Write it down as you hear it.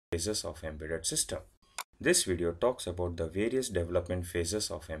Phases of embedded system. This video talks about the various development phases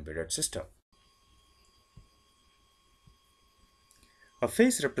of embedded system. A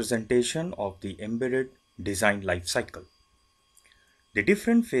phase representation of the embedded design life cycle. The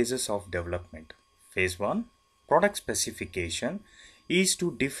different phases of development. Phase 1, product specification, is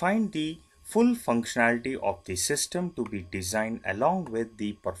to define the full functionality of the system to be designed along with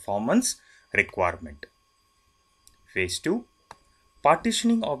the performance requirement. Phase 2,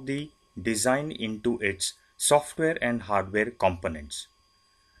 partitioning of the design into its software and hardware components.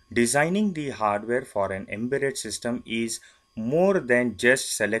 Designing the hardware for an embedded system is more than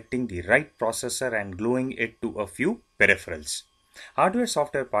just selecting the right processor and gluing it to a few peripherals.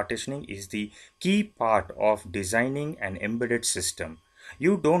 Hardware-software partitioning is the key part of designing an embedded system.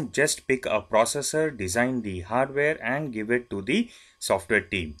 You don't just pick a processor, design the hardware and give it to the software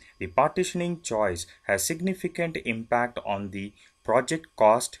team. The partitioning choice has significant impact on the project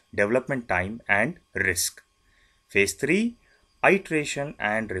cost, development time and risk. Phase 3, iteration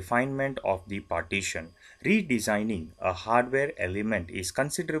and refinement of the partition. Redesigning a hardware element is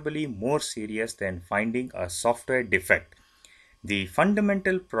considerably more serious than finding a software defect. The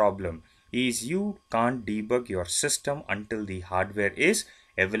fundamental problem is you can't debug your system until the hardware is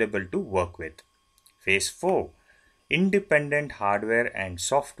available to work with. Phase 4, independent hardware and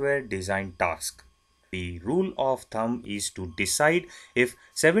software design task. The rule of thumb is to decide if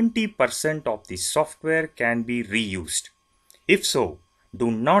 70% of the software can be reused. If so,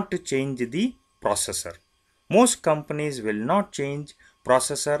 do not change the processor. Most companies will not change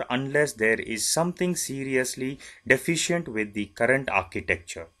processor unless there is something seriously deficient with the current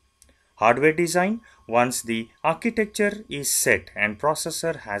architecture. Hardware design. Once the architecture is set and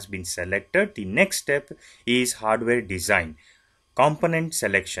processor has been selected, the next step is hardware design, component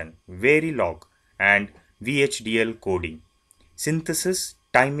selection, Verilog and VHDL coding, synthesis,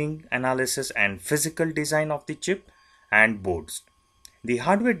 timing analysis and physical design of the chip and boards. The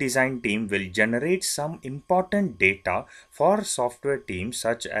hardware design team will generate some important data for software teams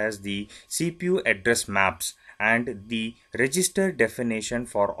such as the CPU address maps and the register definition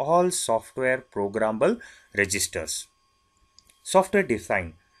for all software programmable registers. Software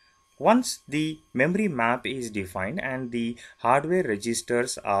design. Once the memory map is defined and the hardware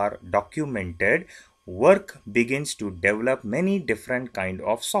registers are documented, work begins to develop many different kind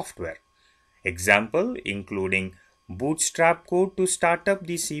of software. Example including bootstrap code to start up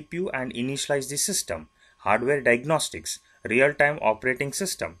the CPU and initialize the system, hardware diagnostics, real-time operating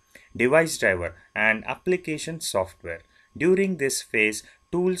system, device driver and application software. During this phase,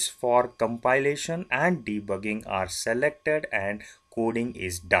 tools for compilation and debugging are selected and coding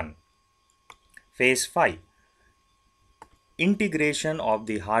is done. Phase 5, integration of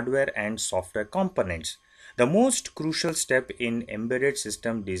the hardware and software components. The most crucial step in embedded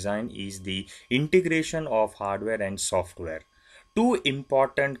system design is the integration of hardware and software. Two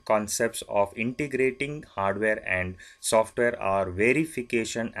important concepts of integrating hardware and software are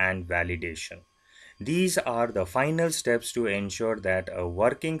verification and validation. These are the final steps to ensure that a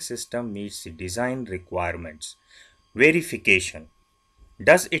working system meets the design requirements. Verification.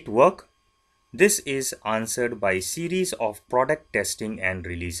 Does it work? This is answered by series of product testing and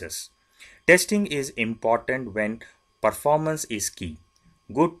releases. Testing is important when performance is key.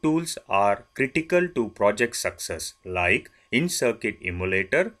 Good tools are critical to project success like in-circuit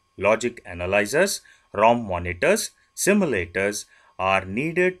emulator, logic analyzers, ROM monitors, simulators are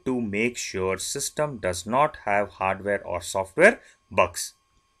needed to make sure system does not have hardware or software bugs.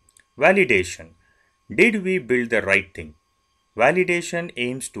 Validation. Did we build the right thing? Validation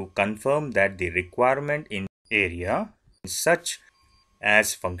aims to confirm that the requirement in area such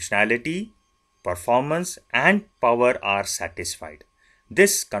as functionality, performance and power are satisfied.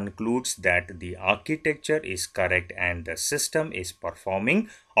 This concludes that the architecture is correct and the system is performing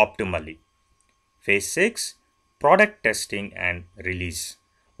optimally. Phase 6, product testing and release.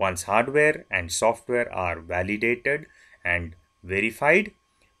 Once hardware and software are validated and verified,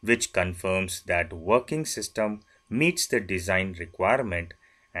 which confirms that working system meets the design requirement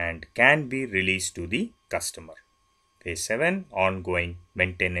and can be released to the customer. Phase 7, ongoing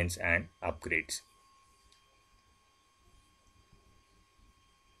maintenance and upgrades.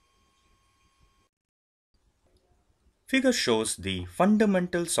 Figure shows the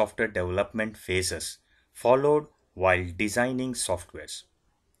fundamental software development phases followed while designing softwares.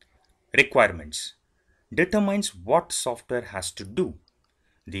 Requirements determines what software has to do.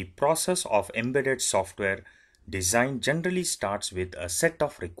 The process of embedded software design generally starts with a set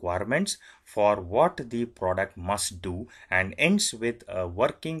of requirements for what the product must do and ends with a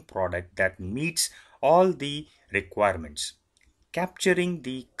working product that meets all the requirements. capturing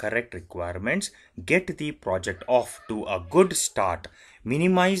the correct requirements, get the project off to a good start,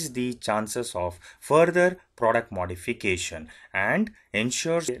 minimize the chances of further product modification, and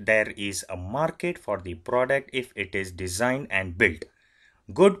ensures there is a market for the product if it is designed and built.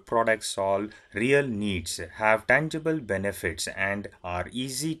 Good products solve real needs, have tangible benefits, and are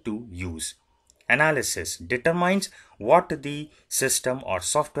easy to use. Analysis determines what the system or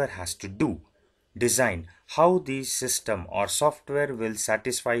software has to do. Design how the system or software will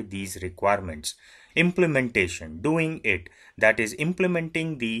satisfy these requirements. Implementation doing it, that is,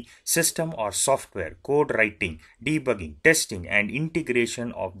 implementing the system or software, code writing, debugging, testing, and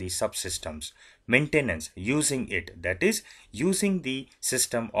integration of the subsystems. Maintenance using it, that is, using the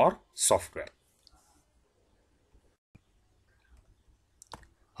system or software.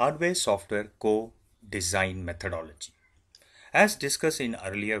 Hardware software co-design methodology. As discussed in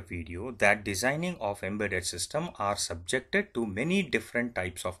earlier video, that designing of embedded system are subjected to many different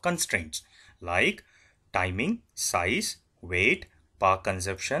types of constraints like timing, size, weight, power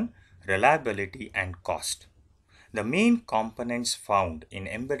consumption, reliability, and cost. The main components found in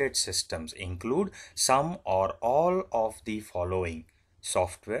embedded systems include some or all of the following: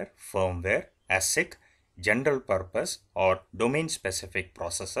 software, firmware, ASIC, general purpose or domain specific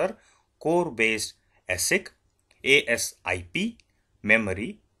processor, core based ASIC, ASIP,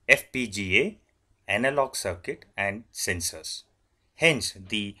 memory, FPGA, analog circuit, and sensors. Hence,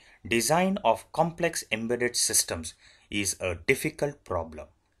 the design of complex embedded systems is a difficult problem,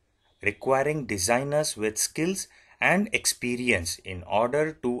 requiring designers with skills and experience in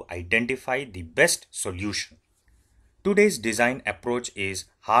order to identify the best solution. Today's design approach is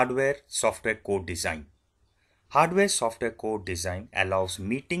hardware software code design. Hardware software code design allows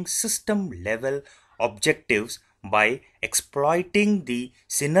meeting system level objectives by exploiting the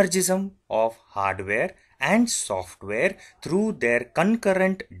synergism of hardware and software through their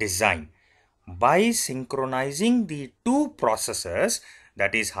concurrent design. By synchronizing the two processes,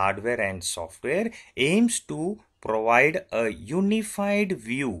 that is hardware and software, aims to provide a unified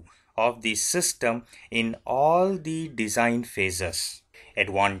view of the system in all the design phases.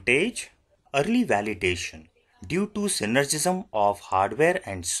 Advantage: early validation due to synergism of hardware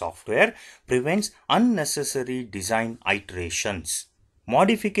and software prevents unnecessary design iterations.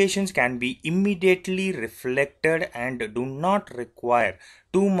 Modifications can be immediately reflected and do not require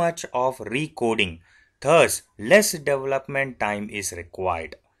too much of recoding. Thus, less development time is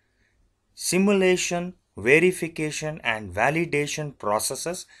required. Simulation, verification, and validation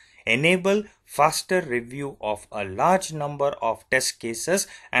processes enable faster review of a large number of test cases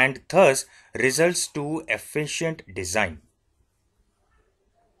and thus results to efficient design.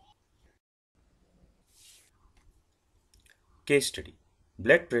 Case study.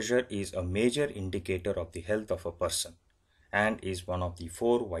 Blood pressure is a major indicator of the health of a person and is one of the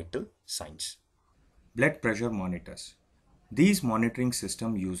four vital signs. Blood pressure monitors. These monitoring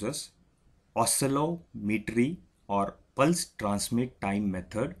system uses oscillometry or pulse transmit time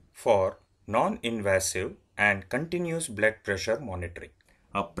method for non-invasive and continuous blood pressure monitoring.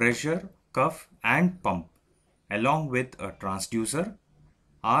 A pressure cuff and pump along with a transducer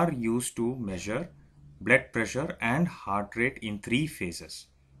are used to measure blood pressure and heart rate in three phases: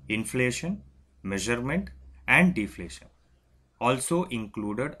 inflation, measurement, and deflation. Also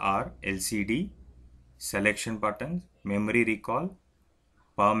included are LCD, selection buttons, memory recall,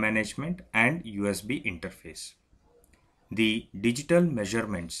 power management, and USB interface. The digital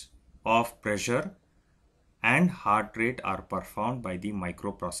measurements of pressure and heart rate are performed by the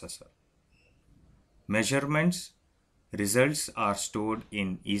microprocessor. Measurements results are stored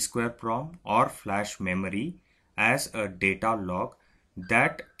in EEPROM or flash memory as a data log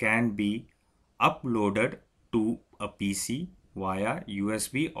that can be uploaded to a PC via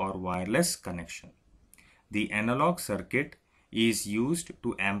USB or wireless connection. The analog circuit is used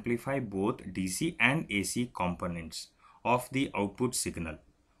to amplify both DC and AC components of the output signal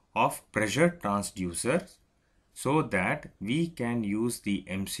of pressure transducers so that we can use the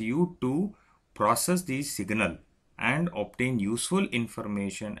MCU to process the signal and obtain useful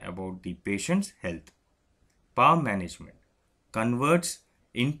information about the patient's health. Power management converts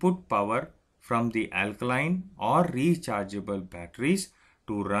input power from the alkaline or rechargeable batteries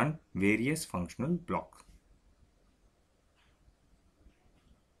to run various functional blocks.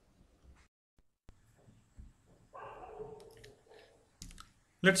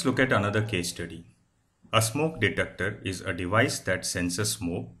 Let's look at another case study. A smoke detector is a device that senses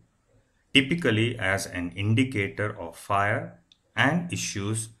smoke, typically as an indicator of fire, and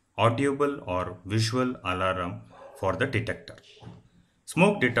issues audible or visual alarm for the detector.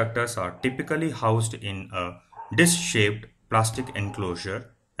 Smoke detectors are typically housed in a disc-shaped plastic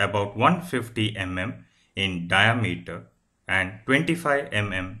enclosure about 150 mm in diameter and 25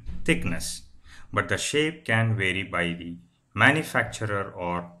 mm thickness, but the shape can vary by the manufacturer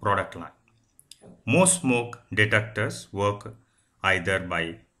or product line. Most smoke detectors work either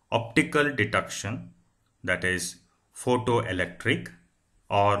by optical detection, that is photoelectric,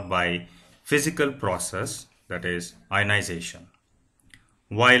 or by physical process, that is ionization,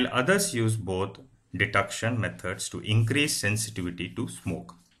 while others use both detection methods to increase sensitivity to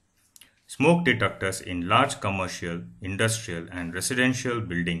smoke. Smoke detectors in large commercial, industrial, and residential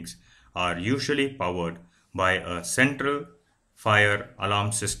buildings are usually powered by a central fire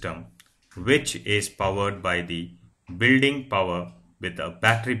alarm system, which is powered by the building power with a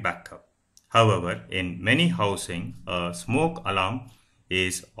battery backup. However, in many housing, a smoke alarm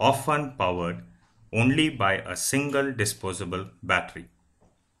is often powered only by a single disposable battery.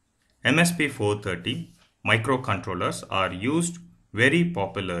 MSP430 microcontrollers are used very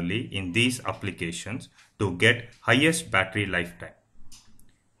popularly in these applications to get highest battery lifetime,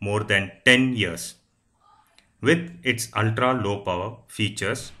 more than 10 years. With its ultra low power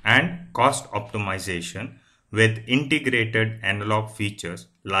features and cost optimization with integrated analog features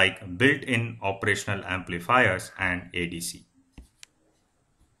like built-in operational amplifiers and ADC.